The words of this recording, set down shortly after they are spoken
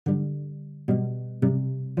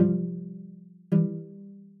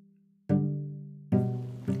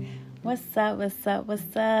What's up? What's up?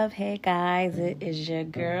 What's up? Hey guys, it is your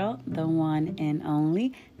girl, the one and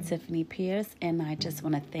only Tiffany Pierce, and I just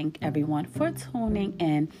want to thank everyone for tuning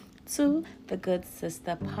in to the Good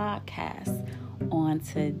Sister podcast on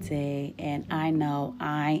today. And I know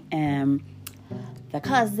I am the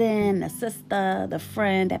cousin, the sister, the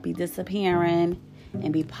friend that be disappearing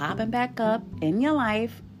and be popping back up in your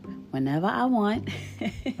life whenever I want.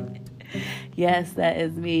 Yes, that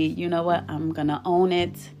is me. You know what? I'm going to own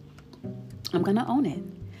it.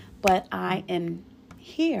 But I am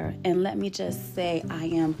here, and let me just say I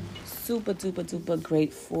am super duper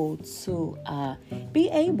grateful to be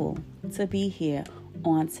able to be here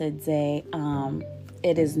on today.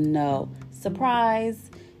 It is no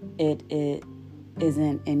surprise. It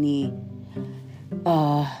isn't any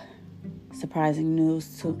surprising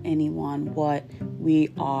news to anyone what we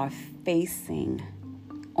are facing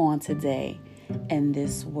on today in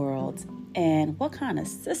this world, and what kind of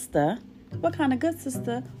good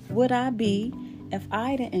sister would I be if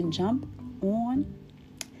I didn't jump on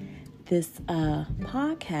this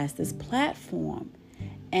podcast, this platform,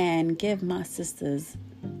 and give my sisters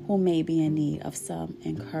who may be in need of some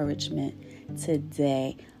encouragement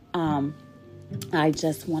today. I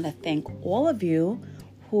just want to thank all of you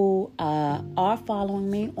who are following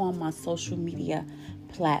me on my social media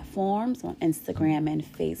platforms on Instagram and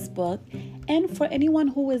Facebook. And for anyone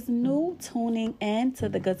who is new tuning in to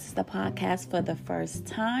the Good Sister podcast for the first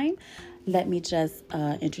time, let me just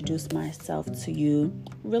introduce myself to you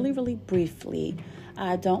really briefly.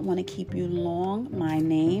 I don't want to keep you long. My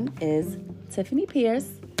name is Tiffany Pierce.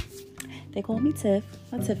 They call me Tiff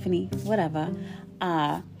or Tiffany, whatever.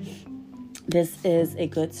 This is a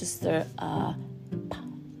Good Sister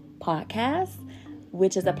podcast,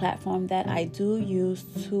 which is a platform that I do use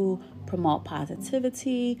to promote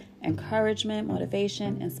positivity, encouragement,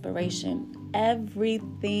 motivation, inspiration,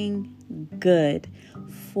 everything good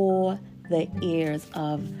for the ears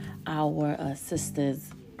of our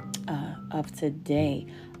sisters of today.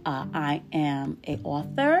 I am an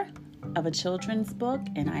author of a children's book,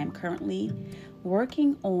 and I am currently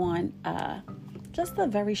working on just a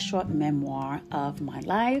very short memoir of my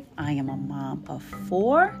life. I am a mom of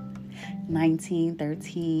 4, 19,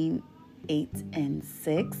 13, 8, and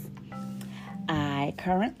 6. I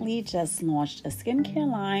currently just launched a skincare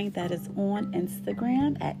line that is on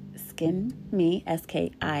Instagram at SkinMe,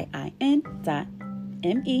 SKIIN.ME,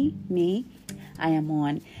 me. I am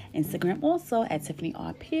on Instagram also at Tiffany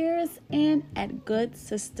R. Pierce and at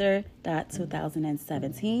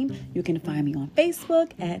goodsister.2017. You can find me on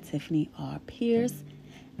Facebook at Tiffany R. Pierce.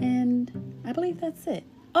 And I believe that's it.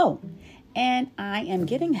 Oh, and I am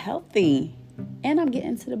getting healthy and I'm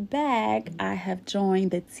getting to the bag. I have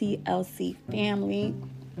joined the TLC family.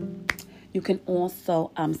 You can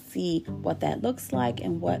also see what that looks like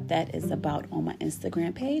and what that is about on my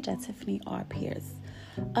Instagram page at Tiffany R. Pierce.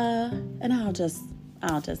 And I'll just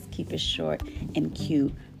keep it short and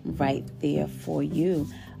cute right there for you.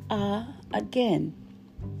 Again,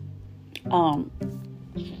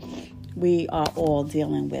 we are all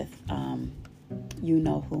dealing with you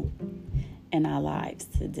know who in our lives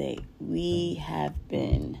today. We have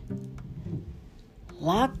been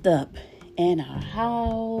locked up in our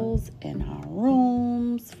house, in our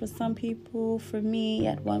rooms for some people, for me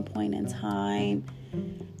at one point in time,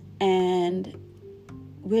 and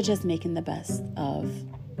we're just making the best of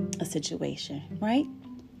a situation, right?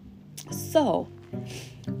 So,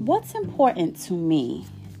 what's important to me,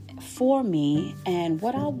 for me, and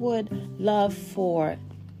what I would love for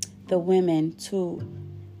the women to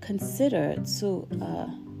consider, to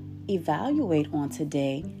evaluate on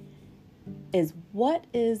today, is what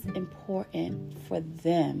is important for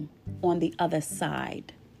them on the other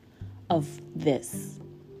side of this.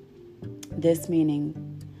 This meaning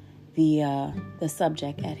the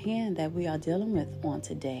subject at hand that we are dealing with on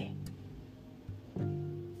today.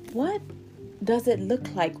 What does it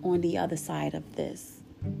look like on the other side of this?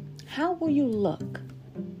 How will you look?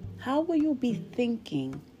 How will you be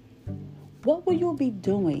thinking? What will you be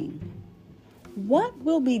doing? What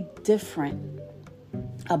will be different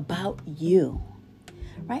about you?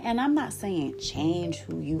 Right? And I'm not saying change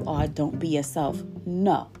who you are, don't be yourself.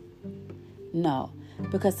 No.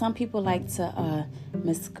 Because some people like to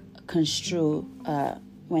misconstrue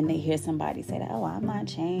when they hear somebody say that, oh, I'm not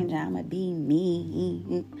changing, I'm going to be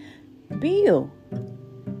me. Be you.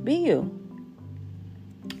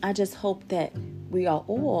 I just hope that we are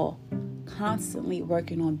all constantly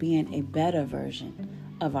working on being a better version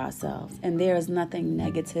of ourselves. And there is nothing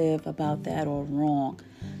negative about that or wrong.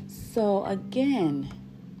 So again,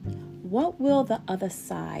 what will the other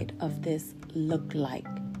side of this look like,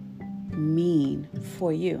 mean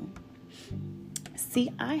for you?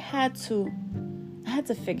 See, I had to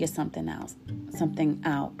figure something out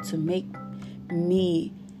to make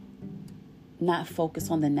me not focus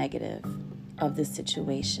on the negative of this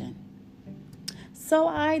situation. So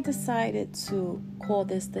I decided to call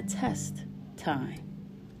this the test time.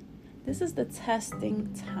 This is the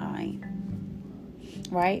testing time,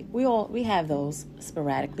 right? We have those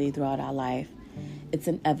sporadically throughout our life. It's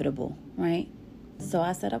inevitable, right? So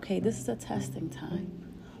I said, okay, this is a testing time.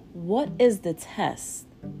 What is the test,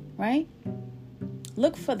 right?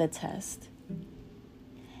 Look for the test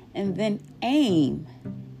and then aim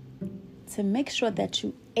to make sure that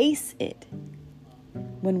you ace it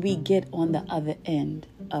when we get on the other end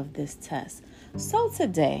of this test. So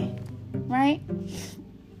today, right?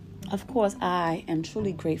 Of course, I am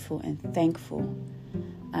truly grateful and thankful.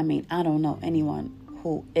 I mean, I don't know anyone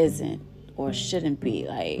who isn't or shouldn't be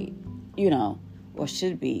or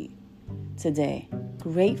should be today.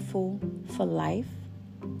 Grateful for life.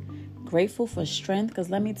 Grateful for strength, because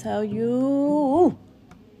let me tell you,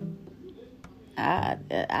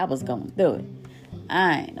 I was going through it.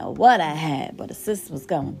 I ain't know what I had, but a sister was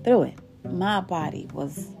going through it. My body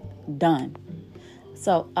was done.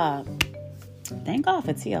 So, thank God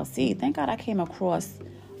for TLC. Thank God I came across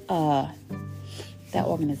that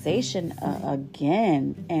organization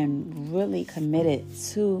again and really committed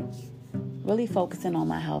to really focusing on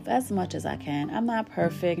my health as much as I can. I'm not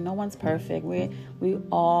perfect. No one's perfect. We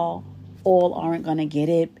all aren't going to get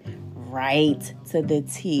it right to the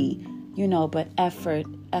T, but effort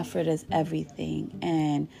is everything.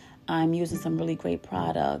 And I'm using some really great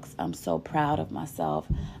products. I'm so proud of myself.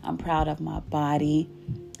 I'm proud of my body.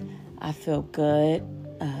 I feel good.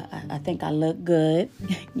 I think I look good,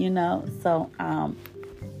 So,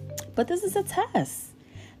 but this is a test.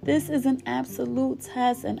 This is an absolute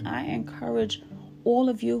test, and I encourage all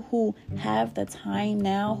of you who have the time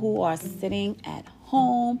now, who are sitting at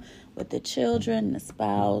home with the children, the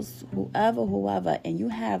spouse, whoever, and you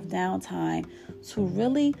have downtime to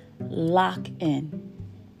really lock in.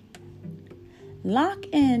 Lock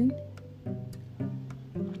in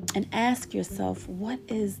and ask yourself, what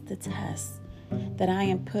is the test that I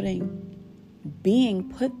am being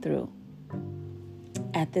put through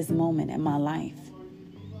at this moment in my life?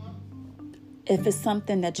 If it's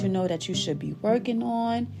something that you know that you should be working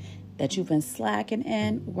on, that you've been slacking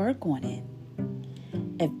in, work on it.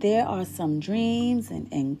 If there are some dreams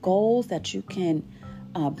and goals that you can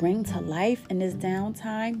bring to life in this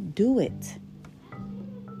downtime, do it.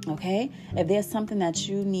 Okay? If there's something that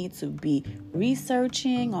you need to be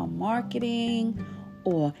researching or marketing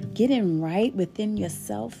or getting right within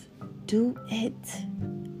yourself, do it.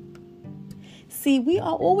 See, we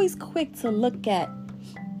are always quick to look at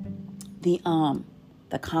the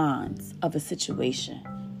cons of a situation,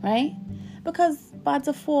 right? Because by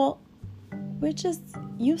default, we're just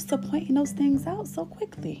used to pointing those things out so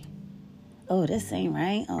quickly. Oh, this ain't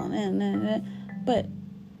right. Oh, nah. But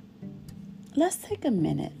let's take a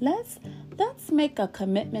minute. Let's make a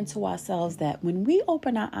commitment to ourselves that when we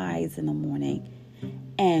open our eyes in the morning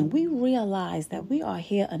and we realize that we are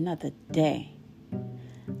here another day,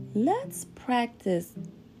 let's practice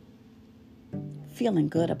feeling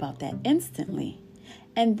good about that instantly,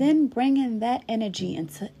 and then bringing that energy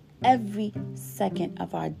into every second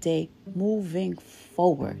of our day moving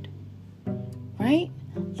forward, right?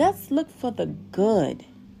 Let's look for the good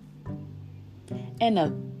in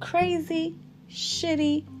a crazy,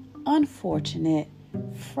 shitty, unfortunate,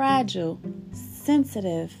 fragile,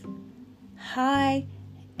 sensitive, high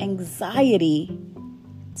anxiety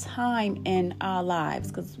time in our lives,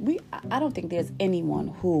 because I don't think there's anyone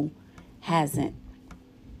who hasn't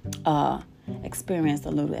experienced a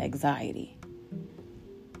little anxiety,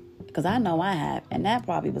 because I know I have, and that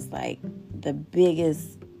probably was like the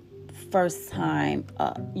biggest first time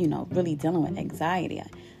really dealing with anxiety.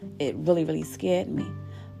 It really, really scared me,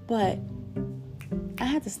 but I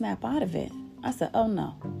had to snap out of it. I said, oh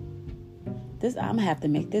no, I'm gonna have to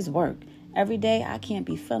make this work. Every day I can't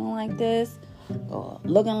be feeling like this or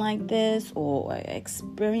looking like this or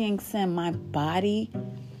experiencing my body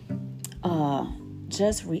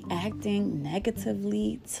just reacting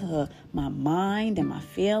negatively to my mind and my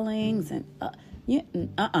feelings. And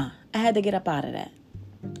I had to get up out of that.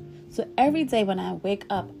 So every day when I wake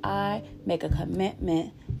up, I make a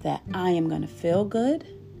commitment that I am going to feel good.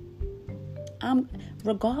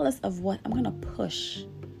 Regardless of what, I'm going to push.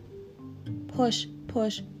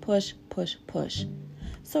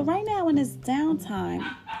 So right now in this downtime,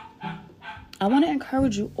 I want to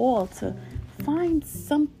encourage you all to find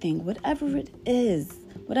something, whatever it is,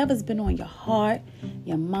 whatever's been on your heart,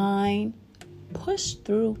 your mind, push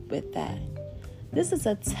through with that. This is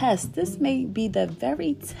a test. This may be the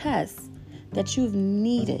very test that you've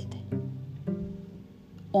needed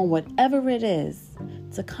on whatever it is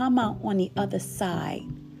to come out on the other side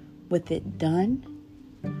with it done,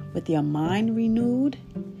 with your mind renewed,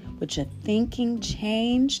 with your thinking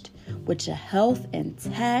changed, with your health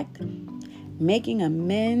intact, making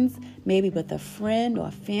amends maybe with a friend or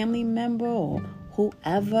a family member or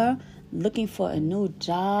whoever, looking for a new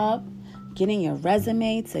job, getting your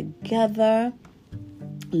resume together,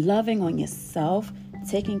 loving on yourself,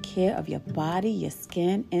 taking care of your body, your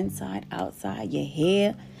skin, inside, outside, your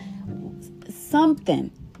hair,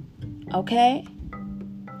 something, okay?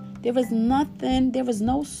 There is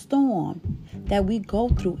no storm that we go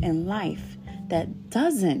through in life that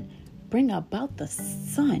doesn't bring about the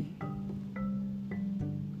sun,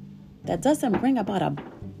 that doesn't bring about a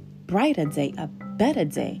brighter day, a better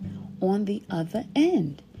day on the other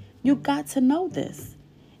end. You got to know this.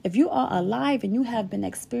 If you are alive and you have been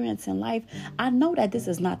experiencing life, I know that this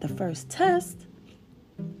is not the first test.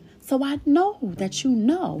 So I know that you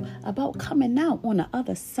know about coming out on the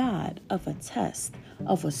other side of a test,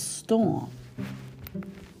 of a storm.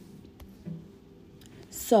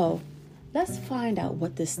 So let's find out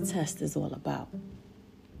what this test is all about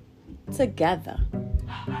together.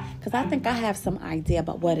 Because I think I have some idea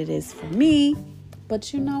about what it is for me.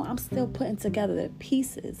 But I'm still putting together the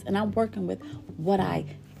pieces. And I'm working with what I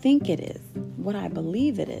think it is, what I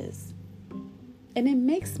believe it is. And it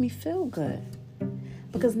makes me feel good.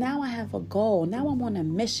 Because now I have a goal. Now I'm on a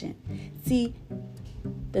mission. See,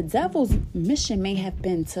 the devil's mission may have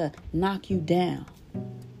been to knock you down.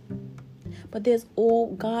 But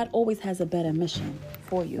God always has a better mission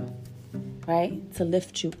for you, right? To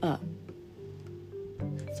lift you up.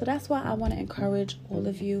 So that's why I want to encourage all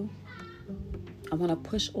of you. I want to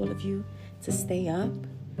push all of you to stay up,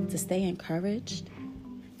 to stay encouraged,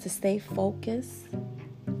 to stay focused,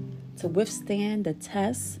 to withstand the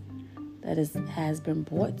test that has been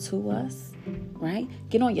brought to us, right?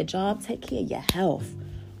 Get on your job, take care of your health.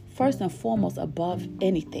 First and foremost, above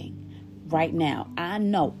anything. Right now, I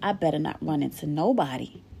know I better not run into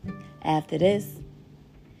nobody after this.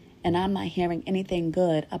 And I'm not hearing anything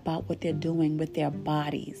good about what they're doing with their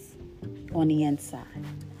bodies on the inside.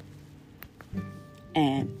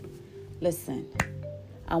 And listen,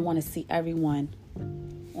 I want to see everyone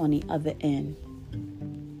on the other end.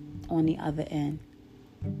 On the other end.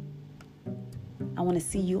 I want to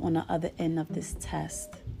see you on the other end of this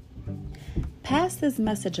test. Pass this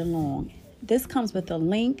message along. This comes with a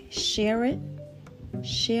link. Share it.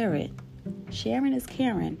 Share it. Sharing is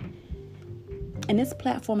caring. And this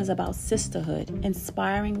platform is about sisterhood,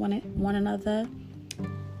 inspiring one another,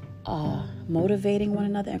 motivating one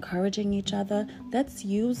another, encouraging each other. Let's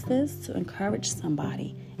use this to encourage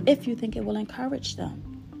somebody if you think it will encourage them.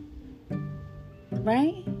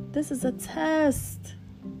 Right? This is a test.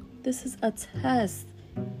 This is a test.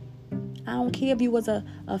 I don't care if you was a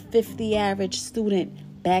 50 average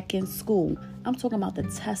student back in school. I'm talking about the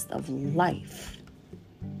test of life.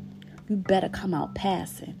 You better come out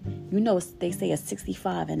passing. They say a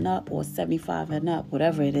 65 and up or 75 and up,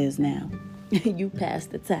 whatever it is now. You pass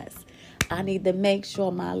the test. I need to make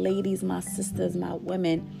sure my ladies, my sisters, my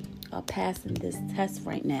women are passing this test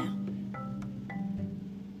right now.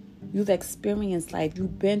 You've experienced life.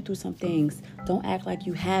 You've been through some things. Don't act like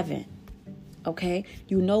you haven't. Okay?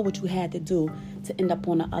 You know what you had to do to end up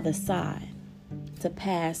on the other side, to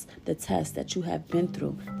pass the test that you have been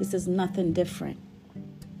through. This is nothing different.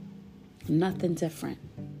 Nothing different.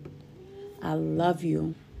 I love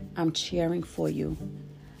you. I'm cheering for you.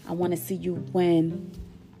 I want to see you win.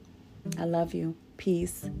 I love you.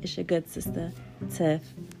 Peace. It's your good sister, Tiff.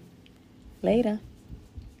 Later.